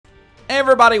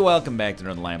everybody, welcome back to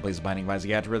Northernlion. Please Binding of Isaac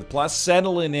AFTERBIRTH Plus,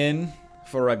 settling in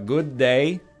for a good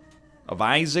day of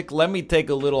Isaac. Let me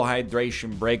take a little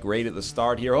hydration break right at the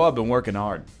start here. Oh, I've been working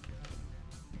hard.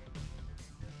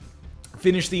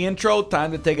 Finish the intro,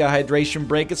 time to take a hydration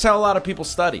break. It's how a lot of people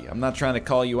study. I'm not trying to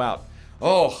call you out.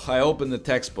 Oh, I opened the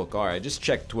textbook. All right, just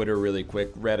check Twitter really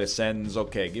quick. Read a sentence.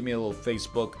 Okay, give me a little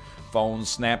Facebook, phone,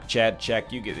 Snapchat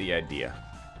check. You get the idea.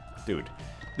 Dude,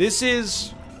 this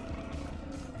is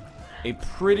a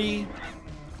pretty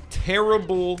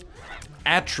terrible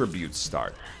attribute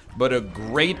start, but a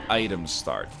great item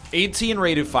start. 18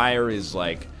 rated fire is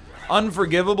like,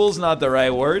 unforgivable is not the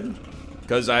right word,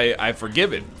 because I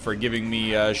forgive it for giving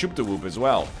me Shoop-da-Whoop as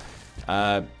well.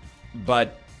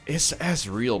 But it's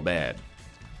real bad.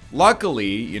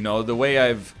 Luckily, you know, the way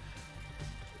I've,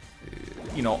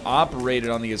 you know, operated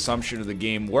on the assumption of the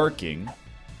game working,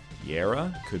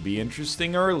 Yara could be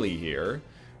interesting early here.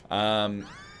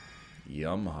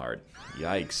 Yum heart.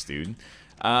 Yikes, dude.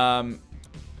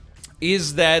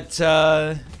 Is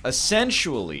that,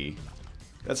 essentially,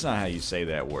 that's not how you say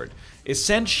that word.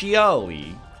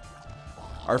 Essentially,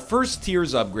 our first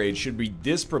tier's upgrade should be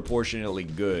disproportionately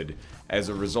good as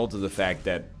a result of the fact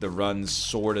that the run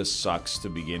sorta sucks to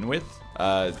begin with,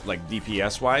 like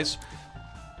DPS-wise.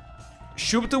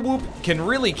 Shoop-da-Whoop can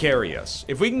really carry us.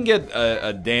 If we can get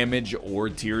a damage or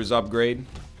tiers upgrade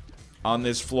on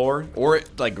this floor, or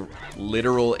like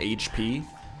literal HP,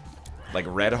 like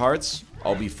red hearts,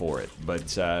 I'll be for it.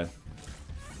 But,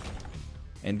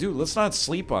 and dude, let's not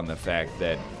sleep on the fact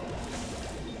that,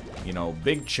 you know,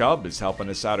 Big Chub is helping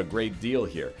us out a great deal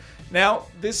here. Now,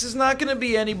 this is not going to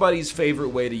be anybody's favorite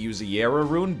way to use a Yara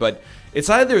rune, but it's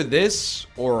either this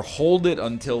or hold it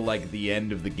until, like, the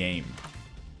end of the game.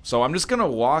 So I'm just going to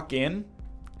walk in.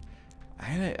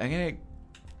 I'm gonna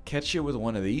catch you with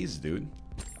one of these, dude.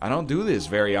 I don't do this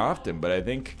very often, but I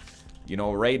think, you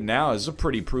know, right now is a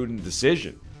pretty prudent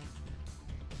decision.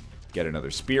 Get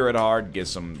another Spirit Heart, get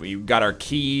some... We got our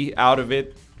key out of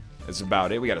it. That's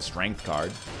about it. We got a Strength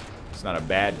card. It's not a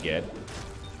bad get.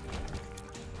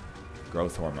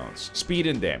 Growth hormones. Speed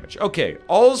and damage. Okay,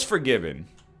 all's forgiven.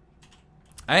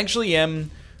 I actually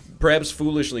am, perhaps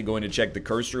foolishly, going to check the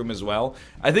curse room as well.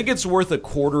 I think it's worth a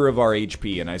quarter of our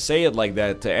HP, and I say it like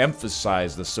that to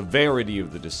emphasize the severity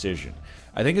of the decision.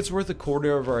 I think it's worth a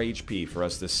quarter of our HP for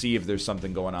us to see if there's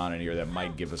something going on in here that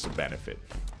might give us a benefit.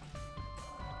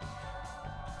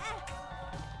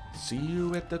 See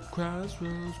you at the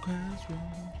crossroads, crossroads.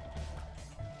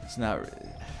 It's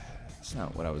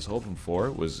not what I was hoping for.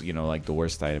 It was, you know, like the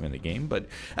worst item in the game, but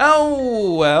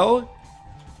oh well.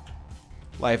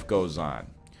 Life goes on.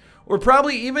 We're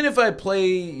probably, even if I play,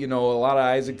 you know, a lot of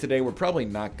Isaac today, we're probably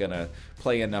not gonna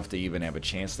play enough to even have a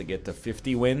chance to get to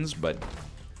 50 wins, but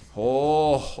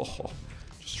oh,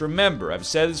 just remember, I've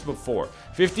said this before,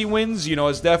 50 wins, you know,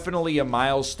 is definitely a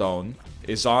milestone.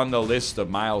 It's on the list of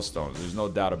milestones. There's no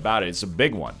doubt about it. It's a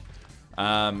big one.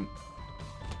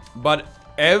 But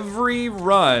every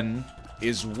run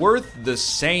is worth the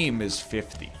same as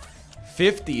 50.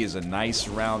 50 is a nice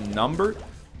round number,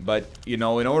 but, you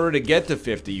know, in order to get to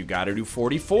 50, you gotta do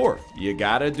 44. You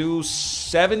gotta do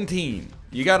 17.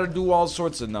 You gotta do all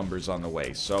sorts of numbers on the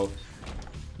way. So,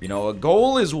 you know, a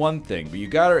goal is one thing, but you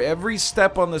gotta, every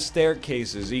step on the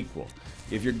staircase is equal.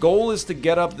 If your goal is to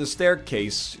get up the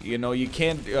staircase, you know, you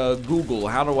can't Google,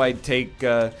 how do I take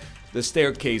the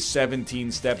staircase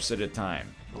 17 steps at a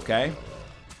time, okay?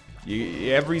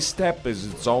 Every step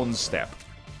is its own step.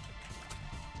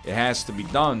 It has to be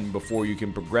done before you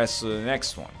can progress to the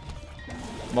next one.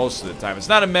 Most of the time. It's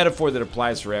not a metaphor that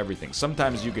applies for everything.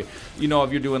 Sometimes you could, you know,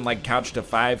 if you're doing like couch to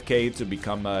 5K to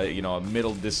become a, you know, a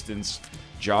middle distance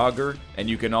jogger, and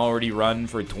you can already run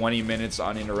for 20 minutes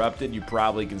uninterrupted, you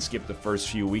probably can skip the first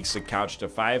few weeks of couch to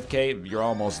 5K. You're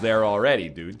almost there already,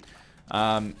 dude.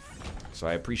 So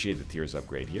I appreciate the tiers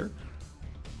upgrade here.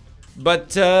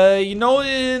 But, you know,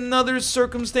 in other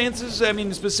circumstances, I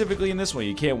mean, specifically in this one,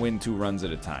 you can't win 2 runs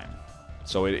at a time.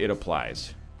 So it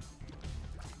applies.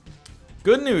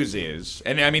 Good news is,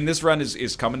 and I mean, this run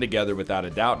is coming together without a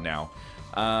doubt now.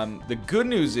 The good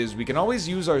news is we can always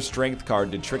use our strength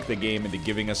card to trick the game into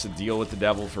giving us a deal with the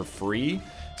devil for free.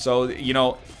 So, you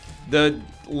know, the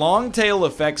long tail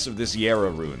effects of this Yara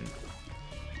rune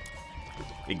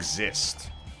exist.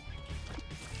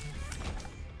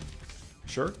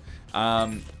 Sure.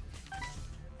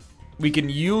 We can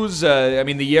use, I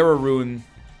mean, the Yara rune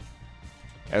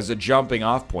as a jumping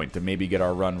off point to maybe get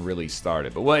our run really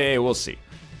started. But, well, hey, we'll see.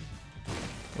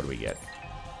 What do we get?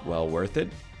 Well worth it.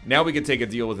 Now we could take a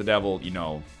deal with the devil, you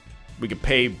know, we could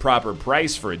pay proper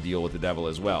price for a deal with the devil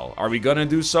as well. Are we gonna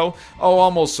do so? Oh,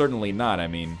 almost certainly not. I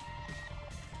mean,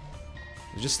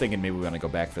 I was just thinking maybe we want to go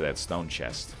back for that stone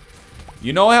chest.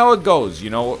 You know how it goes. You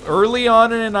know, early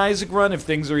on in an Isaac run, if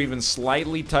things are even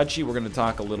slightly touchy, we're going to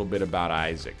talk a little bit about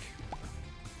Isaac.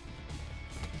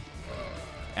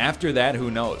 After that,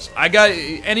 who knows? I got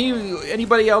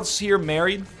anybody else here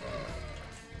married?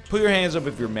 Put your hands up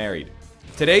if you're married.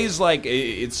 Today's like,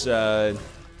 it's, I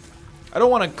don't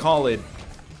want to call it,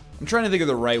 I'm trying to think of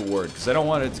the right word, because I don't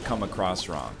want it to come across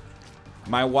wrong.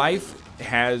 My wife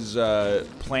has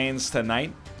plans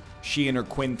tonight. She and her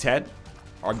quintet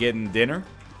are getting dinner.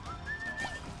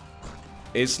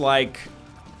 It's like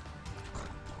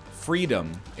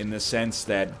freedom in the sense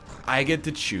that I get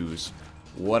to choose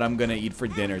what I'm gonna eat for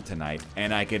dinner tonight,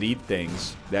 and I could eat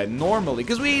things that normally,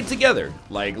 because we eat together,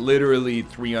 like literally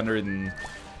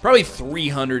probably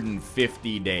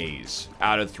 350 days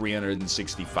out of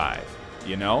 365,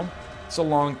 you know? It's a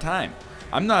long time.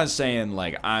 I'm not saying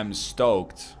like I'm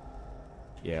stoked.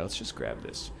 Yeah, let's just grab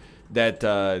this.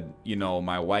 That, you know,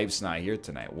 my wife's not here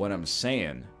tonight. What I'm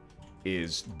saying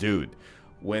is, dude,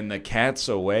 when the cat's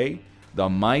away, the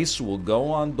mice will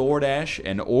go on DoorDash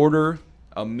and order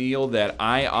a meal that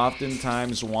I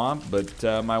oftentimes want, but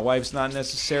my wife's not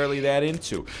necessarily that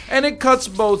into. And it cuts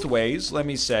both ways, let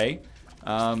me say.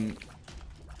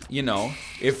 You know,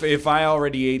 if I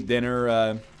already ate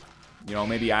dinner, you know,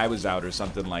 maybe I was out or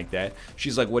something like that.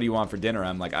 She's like, what do you want for dinner?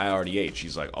 I'm like, I already ate.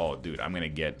 She's like, oh, dude, I'm gonna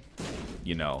get,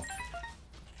 you know,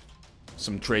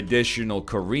 some traditional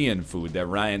Korean food that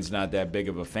Ryan's not that big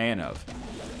of a fan of.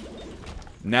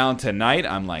 Now tonight,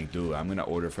 I'm like, dude, I'm gonna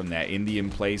order from that Indian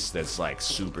place that's like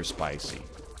super spicy.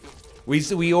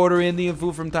 We order Indian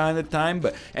food from time to time,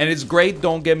 and it's great,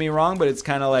 don't get me wrong, but it's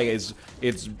kind of like, it's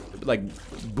like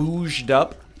bouged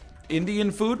up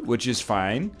Indian food, which is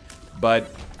fine,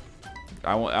 but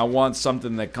I want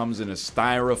something that comes in a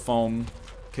styrofoam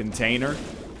container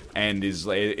and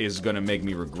is gonna make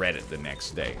me regret it the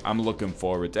next day. I'm looking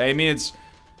forward to, I mean, it's,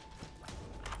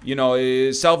 you know,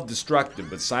 it's self-destructive,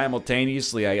 but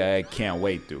simultaneously, I can't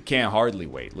wait, dude. Can't hardly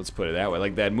wait, let's put it that way.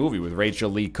 Like that movie with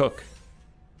Rachel Lee Cook.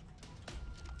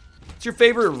 What's your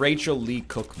favorite Rachel Lee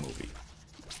Cook movie?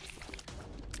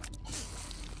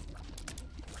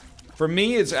 For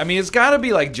me, it's gotta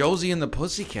be like Josie and the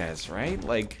Pussycats, right?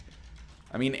 Like,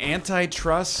 I mean,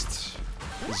 Antitrust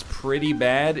is pretty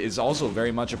bad. It's also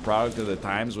very much a product of the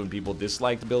times when people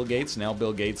disliked Bill Gates. Now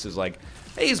Bill Gates is like,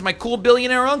 hey, he's my cool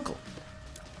billionaire uncle.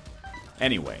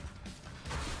 Anyway,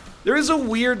 there is a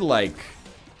weird, like,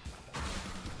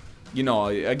 you know,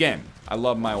 again, I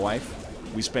love my wife.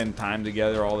 We spend time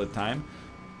together all the time.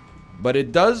 But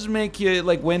it does make you,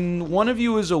 like, when one of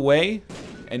you is away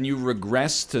and you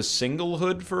regress to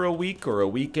singlehood for a week or a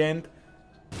weekend,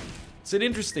 it's an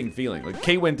interesting feeling. Like,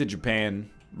 Kate went to Japan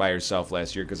by herself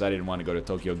last year because I didn't want to go to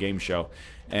Tokyo Game Show.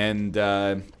 And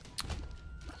when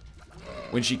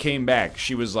she came back,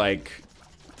 she was like,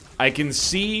 I can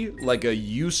see, like, a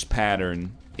use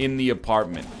pattern in the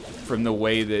apartment from the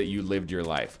way that you lived your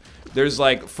life. There's,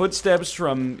 like, footsteps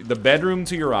from the bedroom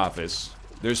to your office.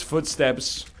 There's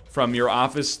footsteps from your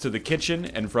office to the kitchen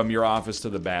and from your office to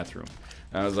the bathroom.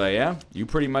 And I was like, yeah, you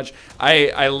pretty much...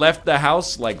 I left the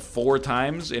house, like, 4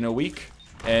 times in a week.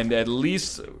 And at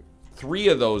least 3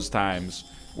 of those times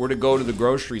were to go to the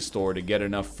grocery store to get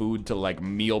enough food to, like,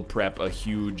 meal prep a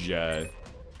huge...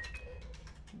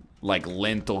 like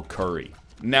lentil curry.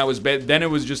 And that was bad. Then it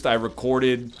was just I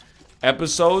recorded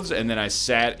episodes and then I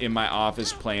sat in my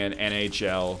office playing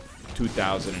NHL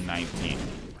 2019.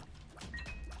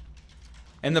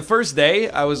 And the first day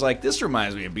I was like, this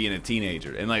reminds me of being a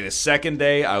teenager. And like the second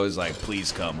day I was like,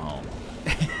 please come home.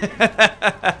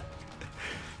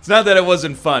 It's not that it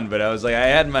wasn't fun, but I was like, I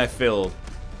had my fill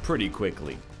pretty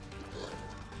quickly.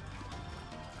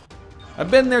 I've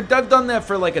been there, I've done that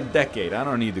for like a decade. I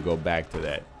don't need to go back to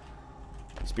that.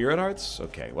 Spirit Hearts?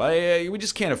 Okay, well, we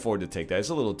just can't afford to take that. It's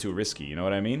a little too risky, you know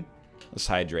what I mean? Let's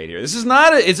hydrate here. This is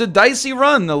not it's a dicey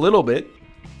run, a little bit.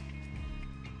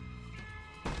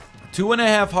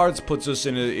 2.5 hearts puts us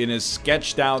in a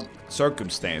sketched out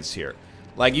circumstance here.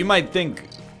 Like, you might think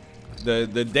the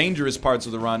dangerous parts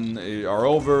of the run are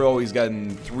over. Oh, he's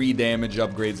gotten 3 damage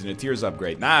upgrades and a tears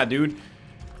upgrade. Nah, dude.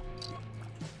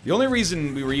 The only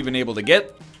reason we were even able to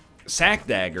get Sack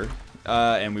Dagger,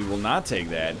 and we will not take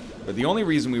that, but the only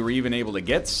reason we were even able to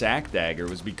get Sack Dagger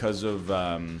was because of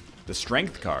the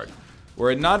Strength card.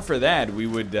 Were it not for that, we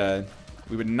would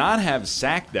not have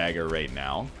Sack Dagger right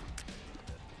now.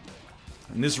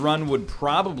 And this run would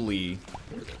probably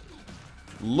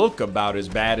look about as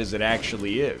bad as it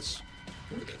actually is.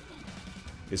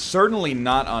 It's certainly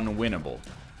not unwinnable.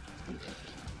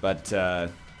 But,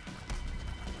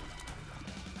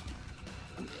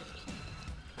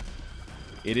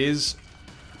 it is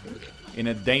in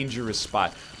a dangerous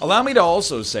spot. Allow me to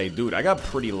also say, dude, I got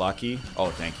pretty lucky. Oh,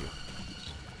 thank you.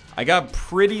 I got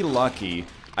pretty lucky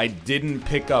I didn't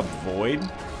pick up Void.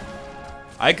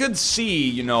 I could see,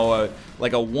 you know,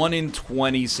 like a 1 in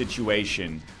 20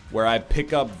 situation where I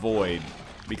pick up Void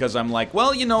because I'm like,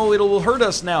 well, you know, it'll hurt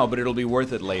us now, but it'll be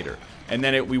worth it later. And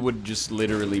then we would just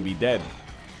literally be dead.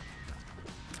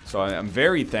 So I'm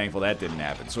very thankful that didn't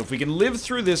happen. So if we can live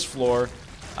through this floor,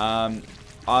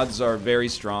 odds are very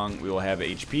strong we will have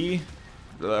HP.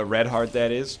 Red heart,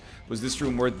 that is. Was this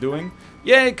room worth doing?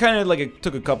 Yeah, it kind of like it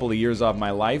took a couple of years off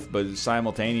my life, but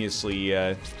simultaneously,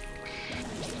 I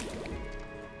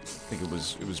think it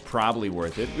was probably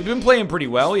worth it. We've been playing pretty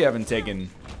well. We haven't taken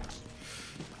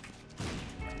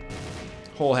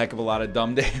a whole heck of a lot of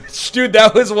dumb damage. Dude,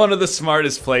 that was one of the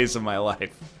smartest plays of my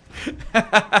life.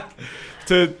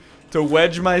 to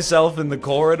wedge myself in the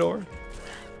corridor.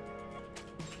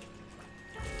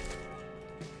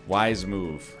 Wise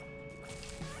move.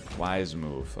 Wise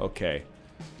move. Okay.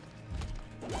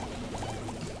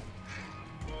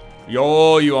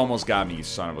 Yo, you almost got me, you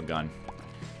son of a gun.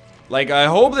 Like, I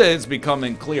hope that it's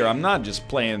becoming clear. I'm not just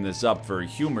playing this up for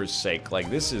humor's sake. Like,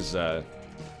 this is,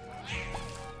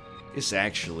 it's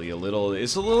actually a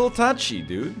little touchy,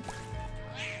 dude.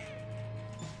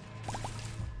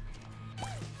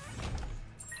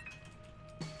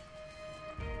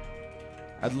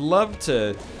 I'd love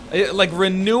to... Like,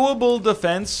 renewable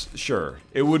defense, sure.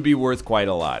 It would be worth quite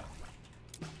a lot.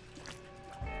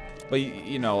 But,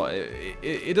 you know,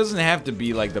 it doesn't have to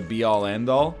be, like, the be-all,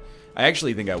 end-all. I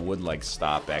actually think I would, like,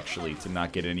 stop, actually, to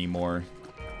not get any more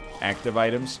active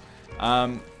items.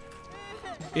 I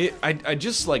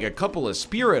just, like, a couple of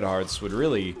spirit hearts would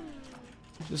really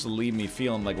just leave me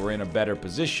feeling like we're in a better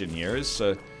position here. It's,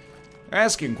 they're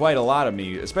asking quite a lot of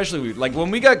me, especially, like, when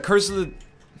we got Curse of the...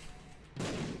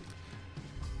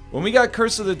 When we got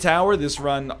Curse of the Tower, this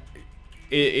run,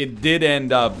 it did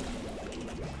end up,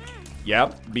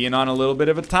 yep, being on a little bit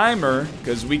of a timer,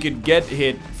 because we could get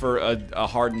hit for a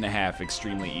heart and a half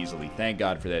extremely easily. Thank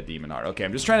God for that Demon Heart. Okay,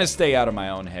 I'm just trying to stay out of my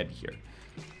own head here.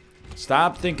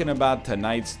 Stop thinking about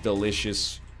tonight's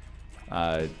delicious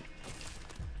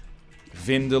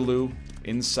vindaloo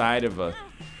inside of a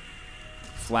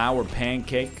flour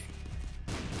pancake.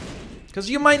 Because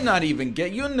you might not even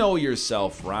get, you know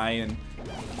yourself, Ryan.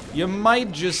 You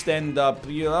might just end up,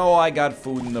 you know, oh, I got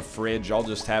food in the fridge. I'll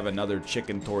just have another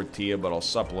chicken tortilla, but I'll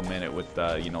supplement it with,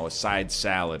 you know, a side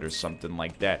salad or something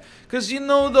like that. Because, you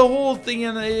know, the whole thing,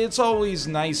 and it's always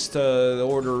nice to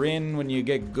order in when you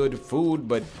get good food.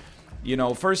 But, you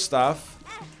know, first off,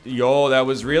 yo, that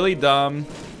was really dumb.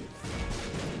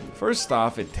 First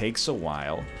off, it takes a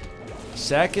while.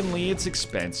 Secondly, it's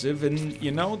expensive, and,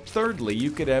 you know, thirdly,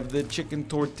 you could have the chicken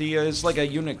tortilla. It's like a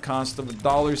unit cost of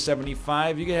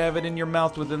 $1.75. You could have it in your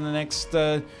mouth within the next,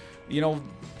 you know,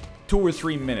 2 or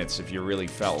 3 minutes if you really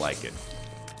felt like it.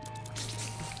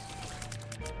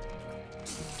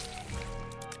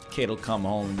 Kate'll come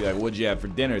home and be like, what'd you have for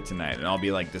dinner tonight? And I'll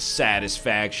be like, the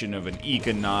satisfaction of an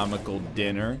economical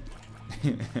dinner.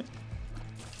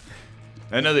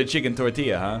 Another chicken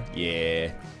tortilla, huh?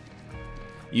 Yeah.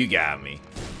 You got me.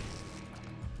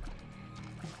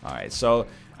 Alright, so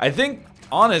I think,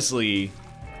 honestly,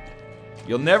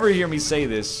 you'll never hear me say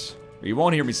this, or you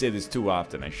won't hear me say this too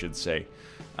often, I should say.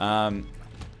 I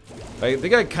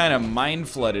think I kind of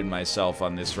mind-flooded myself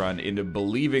on this run into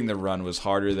believing the run was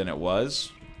harder than it was.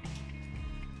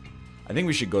 I think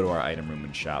we should go to our item room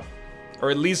and shop. Or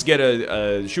at least get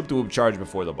a Shoop the Whoop charge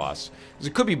before the boss. Because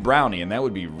it could be Brownie, and that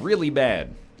would be really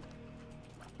bad.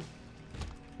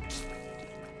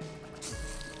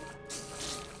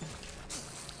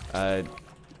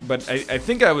 But I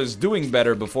think I was doing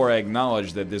better before I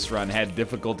acknowledged that this run had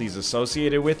difficulties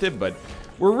associated with it, but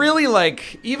we're really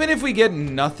like, even if we get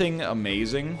nothing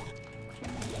amazing,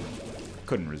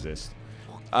 couldn't resist,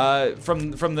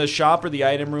 from the shop or the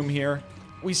item room here,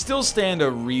 we still stand a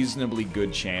reasonably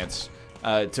good chance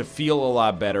to feel a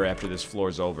lot better after this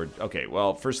floor's over. Okay,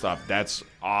 well, first off, that's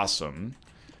awesome.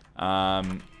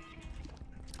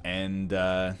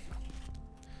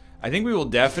 I think we will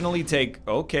definitely take...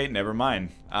 Okay, never mind.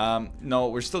 No,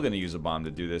 we're still going to use a bomb to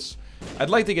do this.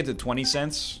 I'd like to get to 20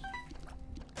 cents.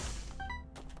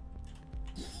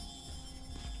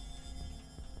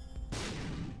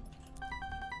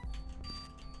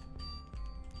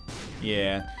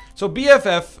 Yeah. So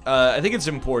BFF, I think it's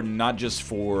important not just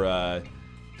for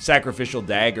Sacrificial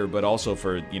Dagger, but also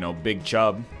for, you know, Big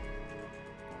Chub,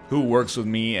 who works with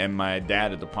me and my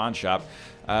dad at the pawn shop.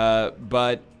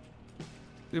 But...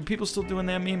 Are people still doing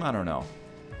that meme? I don't know.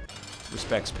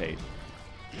 Respects paid.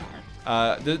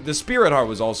 The Spirit Heart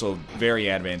was also very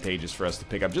advantageous for us to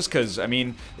pick up. Just because, I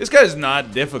mean, this guy's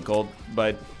not difficult,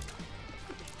 but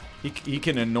he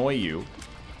can annoy you.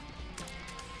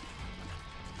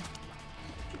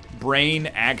 Brain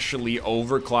actually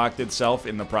overclocked itself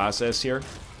in the process here.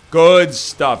 Good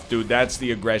stuff, dude. That's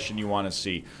the aggression you want to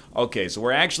see. Okay, so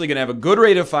we're actually going to have a good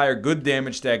rate of fire, good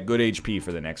damage stack, good HP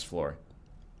for the next floor.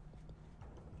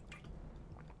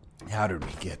 How did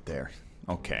we get there?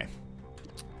 Okay.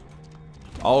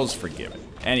 All's forgiven.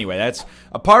 Anyway, that's...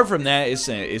 Apart from that, it's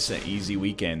an easy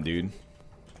weekend, dude.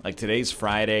 Like, today's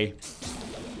Friday.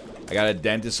 I got a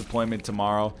dentist appointment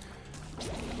tomorrow.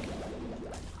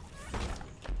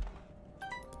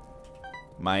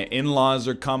 My in-laws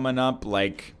are coming up,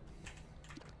 like...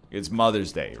 It's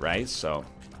Mother's Day, right? So...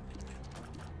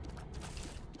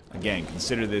 Again,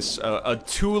 consider this a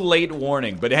too late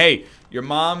warning. But hey, your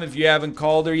mom, if you haven't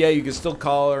called her yet, you can still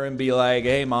call her and be like,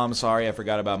 hey, Mom, sorry, I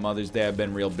forgot about Mother's Day. I've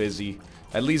been real busy.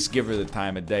 At least give her the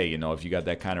time of day, you know, if you got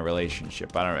that kind of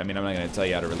relationship. I mean, I'm not going to tell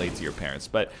you how to relate to your parents.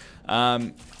 But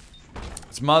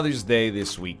it's Mother's Day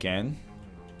this weekend.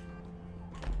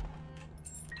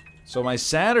 So my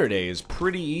Saturday is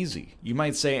pretty easy. You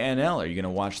might say, NL, are you going to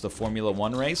watch the Formula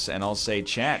 1 race? And I'll say,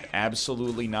 chat,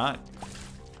 absolutely not.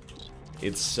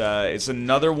 It's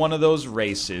another one of those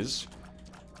races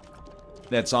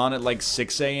that's on at like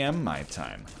 6 a.m. my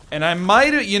time. And I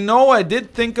might, you know, I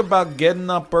did think about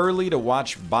getting up early to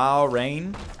watch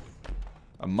Bahrain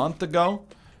a month ago.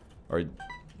 Or,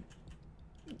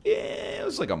 yeah, it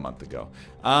was like a month ago.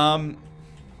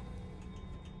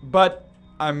 But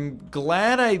I'm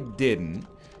glad I didn't,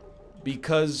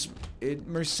 because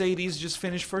Mercedes just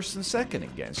finished first and second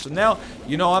again. So now,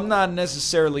 you know, I'm not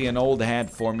necessarily an old hat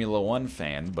Formula 1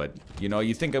 fan, but, you know,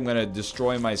 you think I'm going to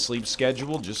destroy my sleep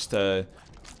schedule just to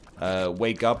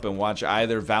wake up and watch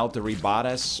either Valtteri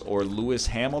Bottas or Lewis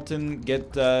Hamilton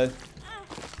get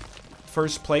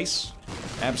first place?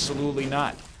 Absolutely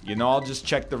not. You know, I'll just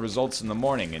check the results in the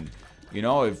morning, and, you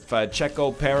know, if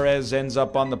Checo Perez ends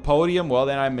up on the podium, well,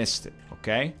 then I missed it,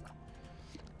 okay?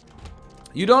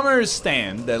 You don't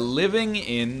understand that living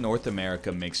in North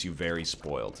America makes you very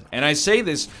spoiled. And I say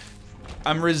this,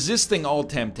 I'm resisting all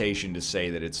temptation to say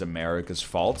that it's America's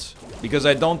fault, because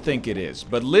I don't think it is.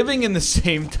 But living in the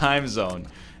same time zone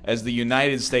as the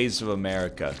United States of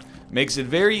America makes it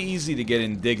very easy to get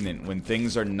indignant when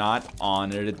things are not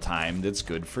on at a time that's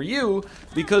good for you,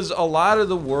 because a lot of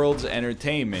the world's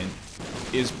entertainment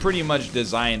is pretty much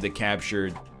designed to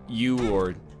capture you,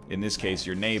 or in this case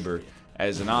your neighbor,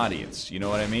 as an audience. You know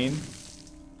what I mean?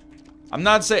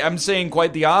 I'm saying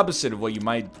quite the opposite of what you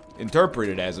might interpret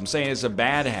it as. I'm saying it's a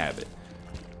bad habit.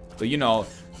 But you know,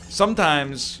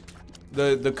 sometimes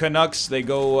the Canucks, they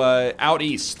go out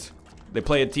east. They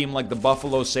play a team like the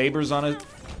Buffalo Sabres on it.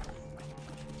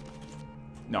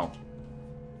 No.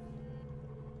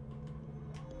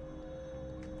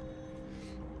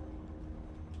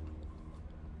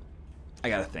 I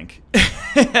gotta think.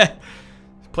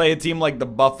 Play a team like the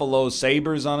Buffalo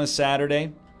Sabres on a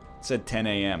Saturday. It's at 10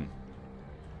 a.m.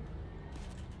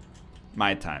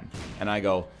 my time. And I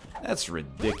go, that's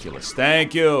ridiculous.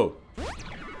 Thank you.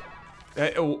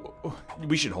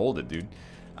 We should hold it, dude.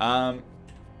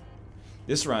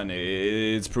 This run,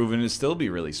 it's proven to still be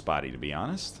really spotty, to be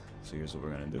honest. So here's what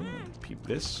we're going to do. Peep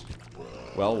this.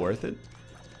 Well worth it.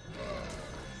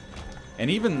 And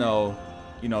even though,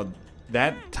 you know,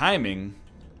 that timing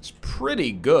is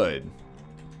pretty good,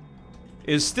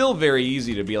 it's still very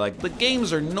easy to be like, the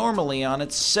games are normally on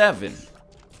at 7.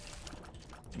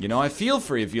 You know, I feel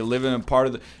for you if you live in a part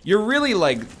of the... You're really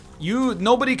like...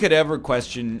 Nobody could ever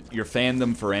question your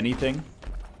fandom for anything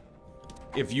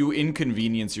if you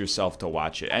inconvenience yourself to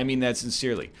watch it. I mean that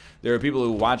sincerely. There are people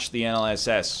who watch the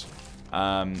NLSS,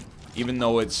 even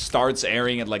though it starts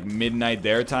airing at like midnight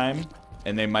their time,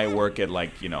 and they might work at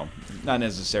like, you know, not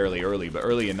necessarily early, but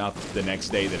early enough the next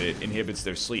day that it inhibits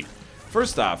their sleep.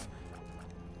 First off,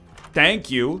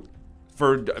 thank you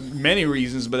for many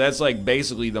reasons, but that's like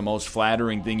basically the most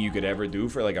flattering thing you could ever do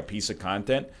for like a piece of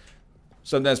content.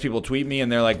 Sometimes people tweet me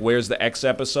and they're like, where's the X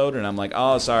episode? And I'm like,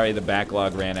 oh, sorry, the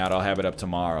backlog ran out. I'll have it up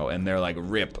tomorrow. And they're like,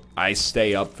 rip, I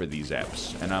stay up for these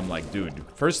eps. And I'm like, dude,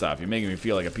 first off, you're making me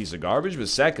feel like a piece of garbage. But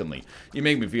secondly, you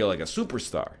make me feel like a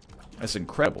superstar. That's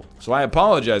incredible. So I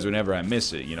apologize whenever I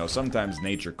miss it. You know, sometimes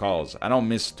nature calls. I don't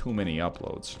miss too many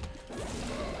uploads.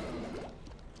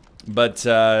 But,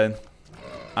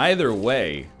 either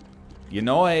way, you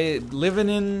know, living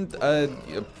in,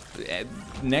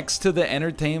 next to the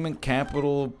entertainment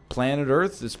capital, planet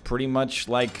Earth, is pretty much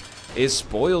like, it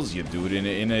spoils you, dude,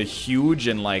 in a huge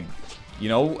and, like, you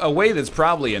know, a way that's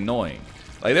probably annoying.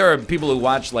 Like, there are people who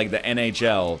watch, like, the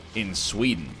NHL in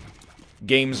Sweden.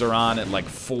 Games are on at, like,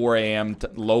 4 a.m.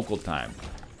 local time.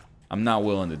 I'm not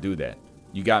willing to do that.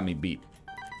 You got me beat.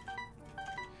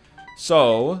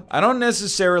 So, I don't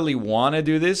necessarily want to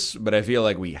do this, but I feel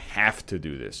like we have to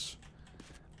do this.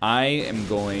 I am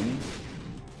going...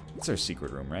 It's our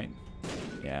secret room, right?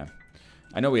 Yeah.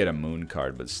 I know we had a moon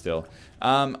card, but still.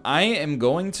 I am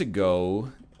going to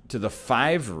go to the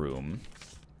 5 room,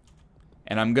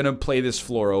 and I'm going to play this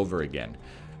floor over again.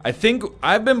 I think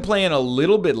I've been playing a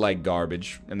little bit like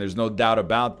garbage, and there's no doubt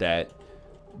about that.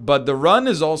 But the run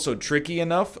is also tricky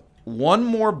enough. One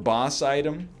more boss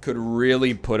item could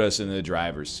really put us in the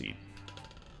driver's seat.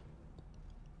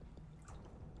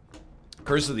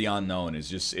 Curse of the Unknown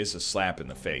is a slap in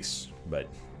the face, but...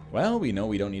 Well, we know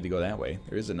we don't need to go that way.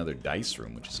 There is another dice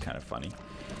room, which is kind of funny.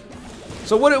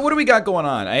 So what do we got going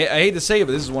on? I hate to say it,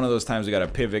 but this is one of those times we got to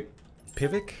pivot.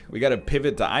 Pivot? We got to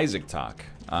pivot to Isaac talk.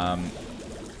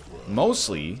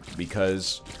 Mostly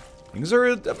because things are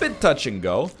a bit touch and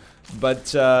go.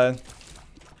 But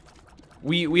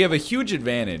we have a huge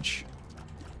advantage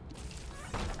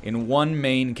in one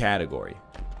main category.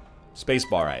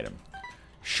 Spacebar item.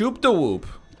 Shoop da Whoop,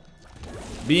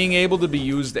 being able to be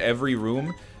used every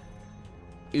room,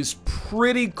 is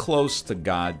pretty close to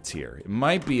God tier. It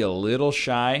might be a little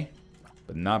shy,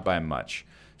 but not by much.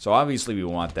 So obviously we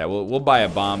want that. We'll buy a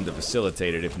bomb to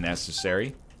facilitate it if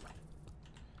necessary.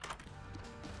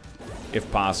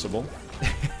 If possible.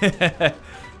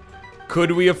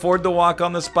 Could we afford to walk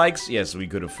on the spikes? Yes, we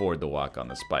could afford to walk on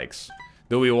the spikes.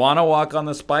 Do we want to walk on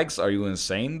the spikes? Are you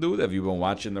insane, dude? Have you been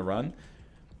watching the run?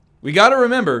 We gotta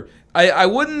remember, I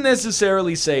wouldn't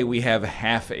necessarily say we have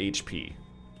half HP.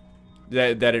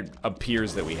 That it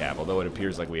appears that we have, although it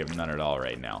appears like we have none at all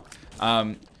right now.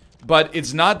 But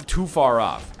it's not too far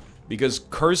off, because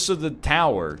Curse of the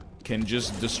Tower can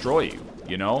just destroy you,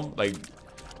 you know? Like,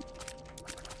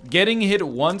 getting hit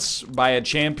once by a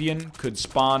champion could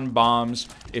spawn bombs.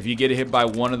 If you get hit by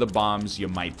one of the bombs, you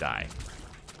might die.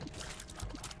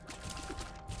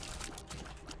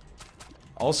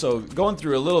 Also, going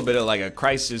through a little bit of like a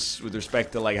crisis with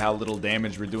respect to like how little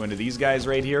damage we're doing to these guys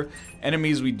right here.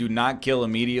 Enemies we do not kill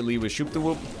immediately with Shoop da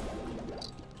Whoop.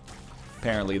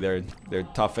 Apparently they're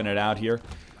toughing it out here.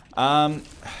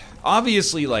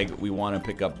 Obviously, like, we want to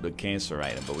pick up the cancer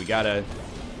item, but we gotta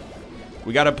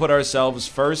put ourselves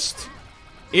first.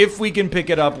 If we can pick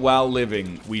it up while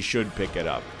living, we should pick it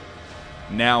up.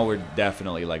 Now we're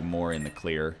definitely like more in the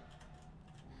clear.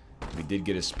 We did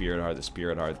get a Spirit Heart. The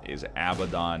Spirit Heart is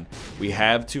Abaddon. We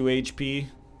have 2 HP.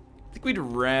 I think we'd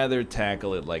rather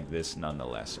tackle it like this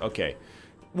nonetheless. Okay.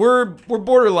 We're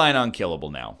borderline unkillable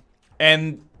now.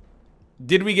 And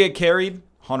did we get carried?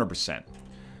 100%.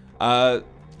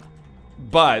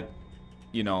 But,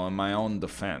 you know, in my own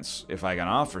defense, if I can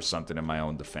offer something in my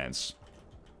own defense.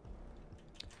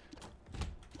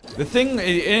 The thing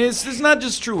is, it's not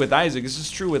just true with Isaac. This is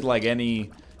true with, like,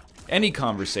 any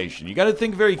conversation. You got to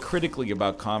think very critically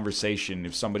about conversation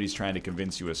if somebody's trying to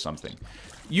convince you of something.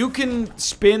 You can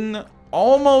spin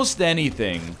almost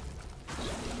anything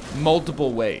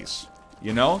multiple ways,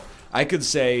 you know? I could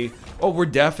say, oh, we're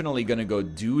definitely going to go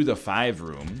do the 5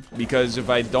 room, because if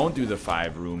I don't do the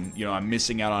 5 room, you know, I'm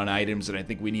missing out on items, and I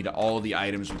think we need all the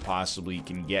items we possibly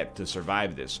can get to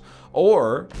survive this.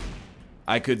 Or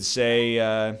I could say,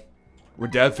 we're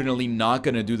definitely not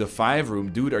going to do the 5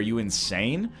 room. Dude, are you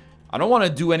insane? I don't want to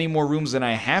do any more rooms than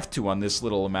I have to on this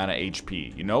little amount of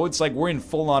HP. You know, it's like we're in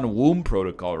full-on womb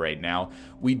protocol right now.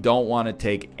 We don't want to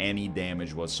take any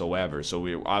damage whatsoever.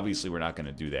 So obviously we're not going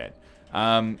to do that.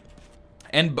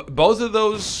 And both of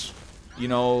those, you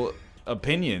know,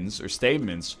 opinions or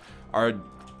statements are,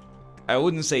 I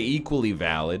wouldn't say equally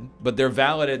valid, but they're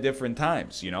valid at different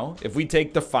times, you know? If we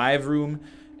take the 5 room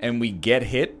and we get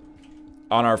hit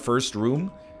on our first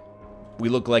room, we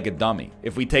look like a dummy.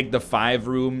 If we take the 5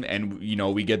 room and, you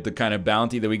know, we get the kind of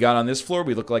bounty that we got on this floor,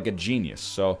 we look like a genius.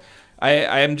 So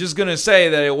I am just going to say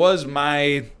that it was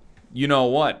my, you know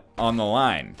what, on the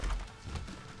line.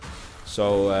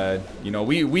 So, you know,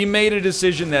 we made a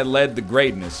decision that led to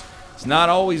greatness. It's not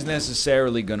always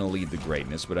necessarily going to lead to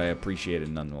greatness, but I appreciate it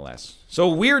nonetheless. So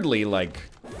weirdly, like,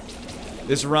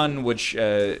 this run, which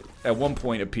at one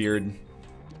point appeared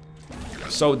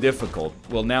so difficult,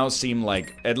 will now seem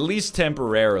like, at least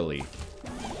temporarily,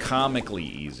 comically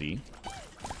easy.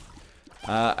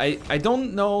 I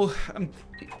don't know.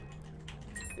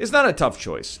 It's not a tough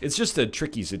choice. It's just a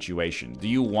tricky situation. Do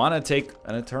you want to take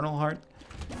an Eternal Heart?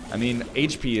 I mean,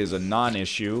 HP is a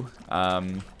non-issue.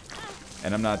 And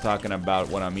I'm not talking about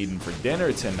what I'm eating for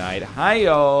dinner tonight.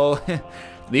 Hi-yo!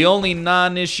 The only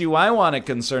naan issue I want to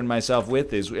concern myself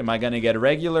with is, am I going to get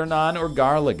regular naan or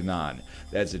garlic naan?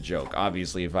 That's a joke.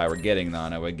 Obviously, if I were getting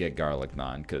naan, I would get garlic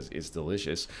naan because it's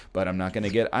delicious. But I'm not going to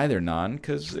get either naan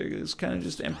because it's kind of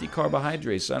just empty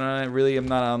carbohydrates. So I really am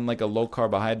not on like a low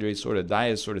carbohydrate sort of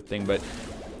diet sort of thing. But,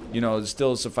 you know, it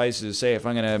still suffices to say if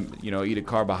I'm going to, you know, eat a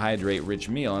carbohydrate-rich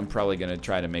meal, I'm probably going to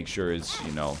try to make sure it's,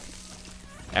 you know,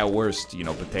 at worst, you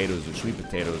know, potatoes or sweet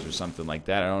potatoes or something like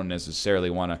that. I don't necessarily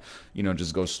want to, you know,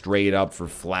 just go straight up for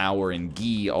flour and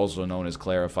ghee, also known as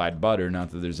clarified butter.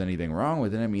 Not that there's anything wrong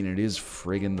with it. I mean, it is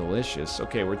friggin' delicious.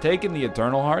 Okay, we're taking the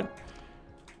Eternal Heart.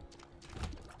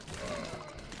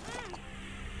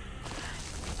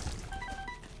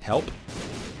 Help.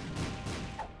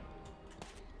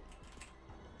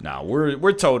 Nah,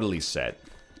 we're totally set.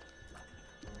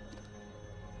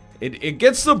 It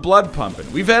gets the blood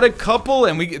pumping. We've had a couple,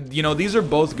 and we, you know, these are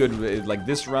both good. Like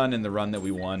this run and the run that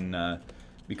we won,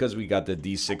 because we got the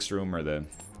D6 room or the,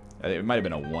 it might have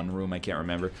been a 1 room. I can't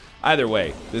remember. Either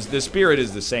way, the spirit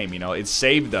is the same. You know, it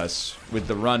saved us with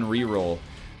the run reroll.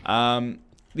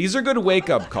 These are good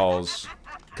wake up calls,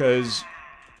 because,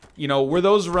 you know, were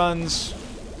those runs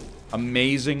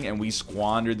amazing and we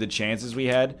squandered the chances we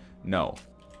had? No.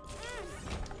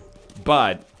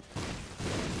 But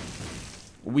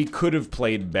we could have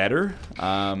played better.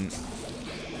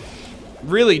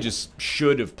 Really just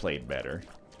should have played better.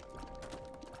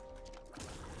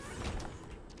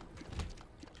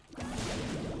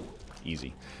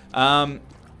 Easy.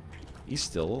 He's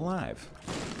still alive.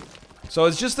 So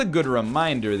it's just a good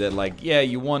reminder that, like, yeah,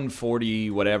 you won 40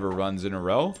 whatever runs in a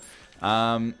row.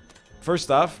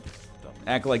 First off,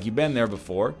 act like you've been there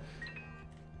before.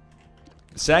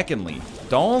 Secondly,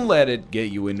 don't let it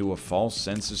get you into a false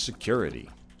sense of security.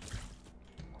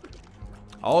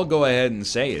 I'll go ahead and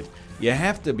say it. You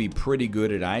have to be pretty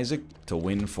good at Isaac to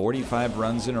win 45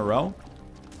 runs in a row.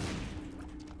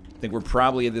 I think we're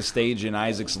probably at the stage in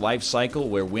Isaac's life cycle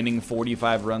where winning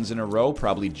 45 runs in a row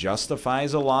probably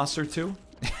justifies a loss or two.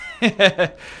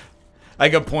 I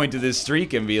could point to this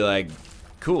streak and be like,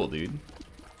 cool, dude.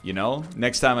 You know,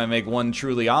 next time I make one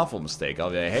truly awful mistake,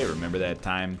 I'll be like, hey, remember that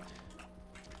time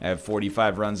I have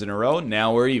 45 runs in a row?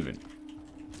 Now we're even.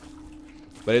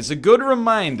 But it's a good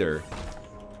reminder.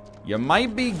 You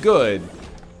might be good,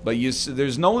 but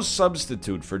there's no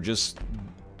substitute for just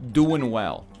doing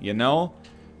well, you know?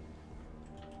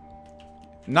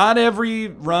 Not every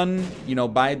run, you know,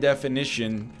 by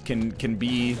definition, can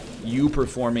be you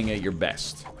performing at your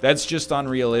best. That's just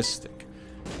unrealistic.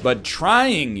 But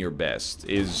trying your best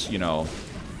is, you know,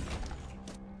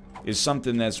 is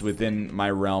something that's within my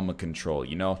realm of control,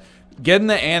 you know? Getting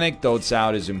the anecdotes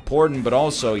out is important, but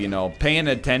also, you know, paying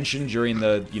attention during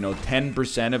the, you know,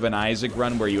 10% of an Isaac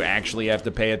run where you actually have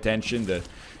to pay attention to,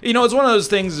 you know, it's one of those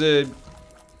things,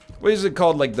 what is it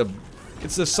called, like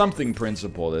it's the something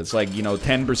principle. It's like, you know,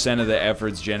 10% of the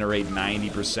efforts generate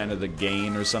 90% of the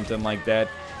gain or something like that.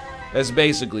 That's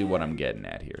basically what I'm getting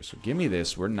at here. So give me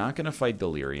this. We're not going to fight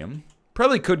Delirium.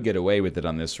 Probably could get away with it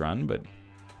on this run, but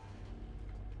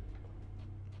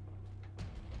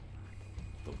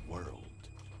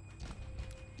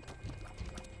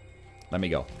let me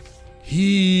go.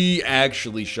 He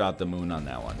actually shot the moon on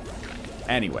that one.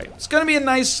 Anyway, it's gonna be a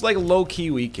nice, like,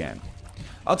 low-key weekend.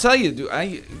 I'll tell you,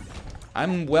 dude,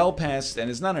 I'm well past, and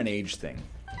it's not an age thing.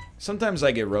 Sometimes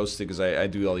I get roasted because I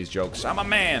do all these jokes. I'm a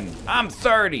man. I'm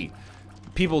 30.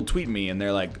 People tweet me, and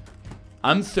they're like,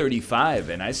 I'm 35,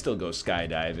 and I still go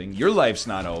skydiving. Your life's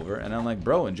not over. And I'm like,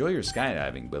 bro, enjoy your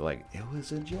skydiving. But, like, it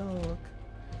was a joke.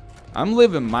 I'm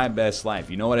living my best life.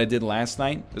 You know what I did last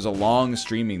night? It was a long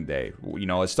streaming day. You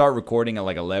know, I start recording at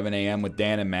like 11 a.m. with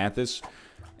Dan and Mathis.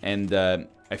 And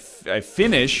I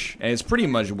finish, and it's pretty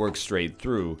much worked straight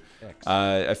through.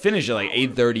 I finish at like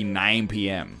 8:30, 9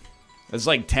 p.m. It's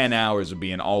like 10 hours of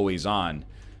being always on.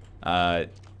 I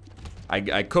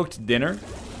cooked dinner,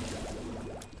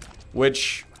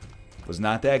 which was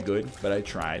not that good, but I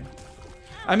tried.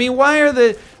 I mean, why are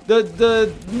the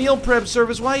meal prep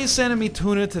service, why are you sending me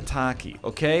tuna tataki,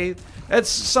 okay? That's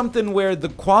something where the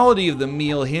quality of the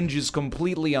meal hinges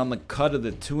completely on the cut of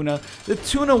the tuna. The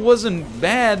tuna wasn't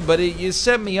bad, but you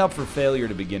set me up for failure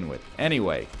to begin with.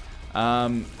 Anyway,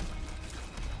 the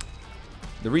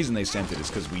reason they sent it is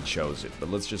because we chose it, but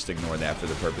let's just ignore that for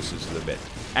the purposes of the bit.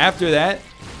 After that,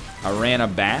 I ran a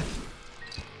bath.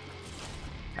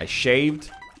 I shaved.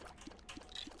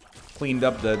 Cleaned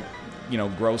up the, you know,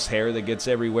 gross hair that gets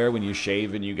everywhere when you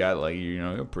shave and you got, like, you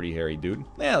know, a pretty hairy dude.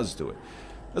 Yeah, let's do it.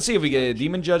 Let's see if we get a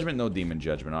demon judgment. No demon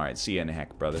judgment. All right, see you in a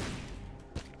heck, brother.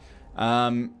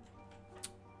 After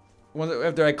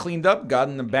I cleaned up, got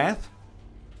in the bath,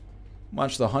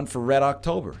 Watch The Hunt for Red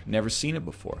October. Never seen it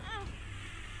before.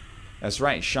 That's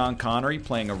right, Sean Connery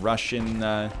playing a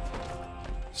Russian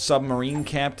submarine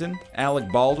captain.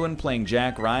 Alec Baldwin playing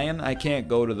Jack Ryan. I can't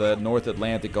go to the North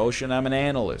Atlantic Ocean. I'm an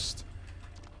analyst.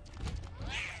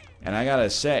 And I gotta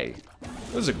say,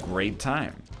 it was a great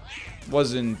time.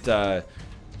 Wasn't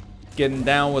getting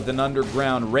down with an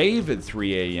underground rave at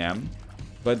 3 a.m.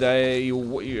 But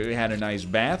you had a nice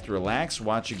bath, relax,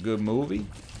 watch a good movie.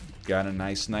 Got a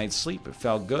nice night's sleep. It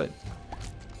felt good.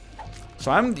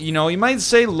 So I'm, you know, you might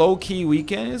say low-key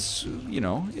weekend. It's, you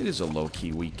know, it is a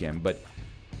low-key weekend. But,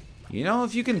 you know,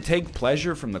 if you can take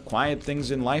pleasure from the quiet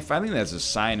things in life, I think that's a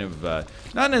sign of,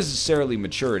 not necessarily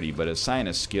maturity, but a sign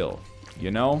of skill. You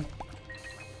know?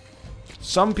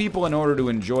 Some people, in order to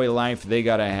enjoy life, they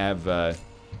gotta have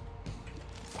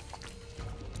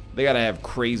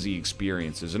crazy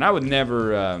experiences. And I would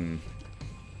never,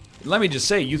 let me just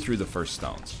say, you threw the first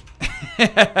stones.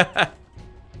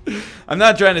 I'm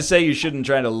not trying to say you shouldn't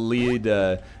try to lead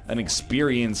an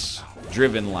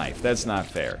experience-driven life. That's not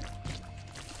fair.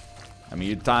 I mean,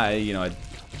 you know, at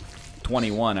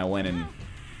 21, I went and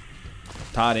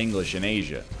taught English in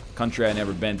Asia. Country I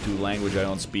never been to, language I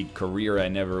don't speak, career I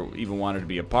never even wanted to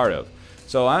be a part of.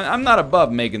 So I'm not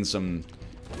above making some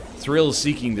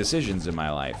thrill-seeking decisions in my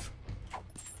life.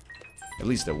 At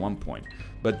least at one point.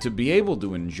 But to be able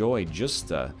to enjoy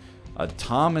just a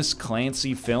Thomas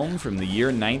Clancy film from the year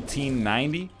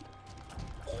 1990,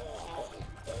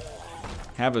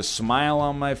 have a smile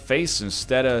on my face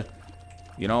instead of,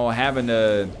 you know, having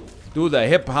to do the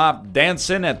hip-hop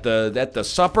dancing at the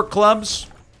supper clubs.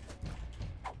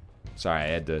 Sorry, I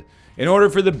had to, in order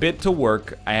for the bit to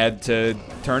work, I had to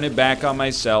turn it back on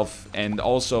myself and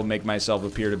also make myself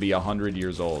appear to be 100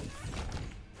 years old.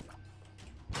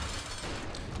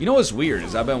 You know what's weird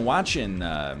is I've been watching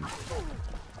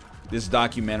this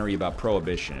documentary about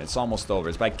Prohibition. It's almost over.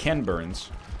 It's by Ken Burns.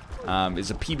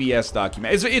 It's a PBS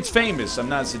documentary. It's famous. I'm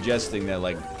not suggesting that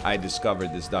like I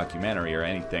discovered this documentary or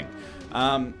anything.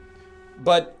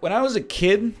 But when I was a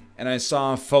kid and I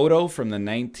saw a photo from the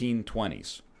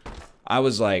 1920s, I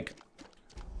was like,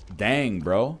 dang,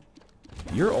 bro,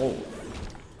 you're old.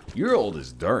 You're old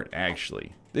as dirt,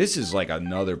 actually. This is like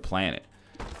another planet.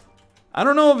 I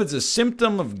don't know if it's a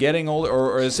symptom of getting older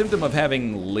or a symptom of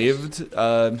having lived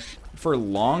for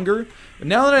longer. But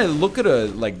now that I look at a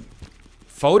like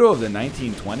photo of the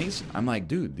 1920s, I'm like,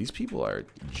 dude, these people are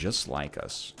just like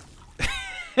us.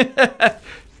 I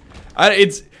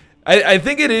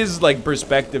think it is like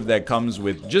perspective that comes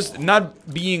with just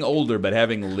not being older but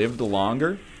having lived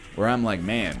longer, where I'm like,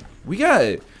 man, we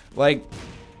got like,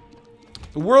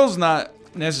 the world's not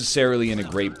necessarily in a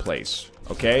great place,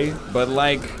 okay? But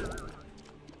like,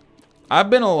 I've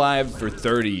been alive for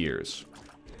 30 years.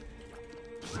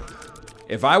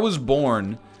 If I was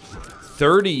born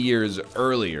 30 years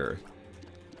earlier,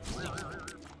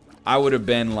 I would have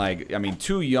been like, I mean,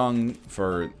 too young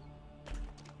for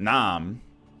Nam,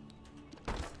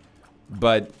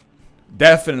 but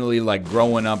definitely like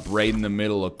growing up right in the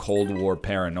middle of Cold War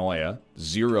paranoia.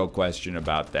 Zero question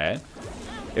about that.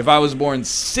 If I was born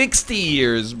 60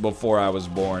 years before I was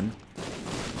born,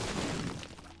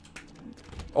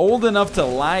 old enough to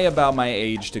lie about my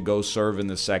age to go serve in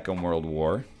the Second World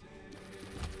War.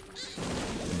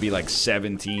 It'd be like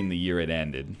 17 the year it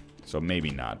ended. So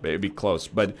maybe not, but it'd be close.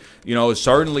 But, you know,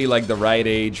 certainly like the right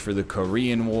age for the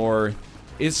Korean War.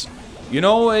 It's, you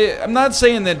know, I'm not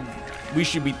saying that we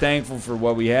should be thankful for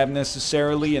what we have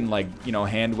necessarily and like, you know,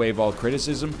 hand wave all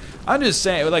criticism. I'm just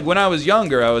saying, like when I was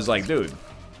younger, I was like, dude,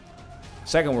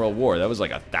 Second World War, that was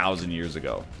like 1,000 years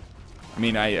ago. I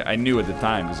mean, I knew at the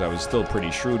time because I was still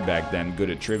pretty shrewd back then, good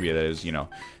at trivia. That is, you know,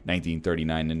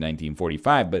 1939 and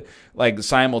 1945. But like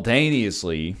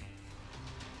simultaneously,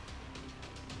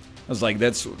 I was like,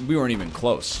 we weren't even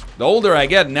close. The older I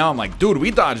get, now I'm like, dude,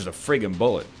 we dodged a friggin'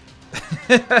 bullet.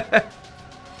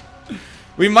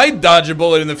 We might dodge a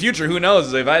bullet in the future. Who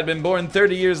knows? If I had been born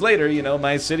 30 years later, you know,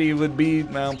 my city would be,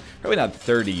 well, probably not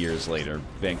 30 years later.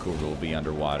 Vancouver will be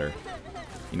underwater.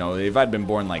 You know, if I'd been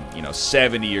born like, you know,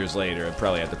 70 years later, I'd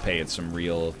probably have to pay it some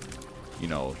real, you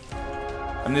know,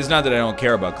 I mean, it's not that I don't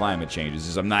care about climate change. It's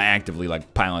just I'm not actively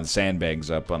like piling sandbags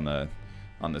up on the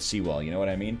seawall, you know what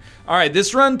I mean? All right,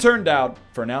 this run turned out.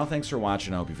 For now, thanks for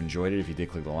watching. I hope you've enjoyed it. If you did,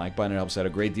 click the like button. It helps out a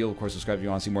great deal. Of course, subscribe if you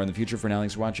want to see more in the future. For now,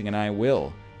 thanks for watching, and I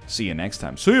will see you next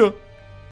time. See ya!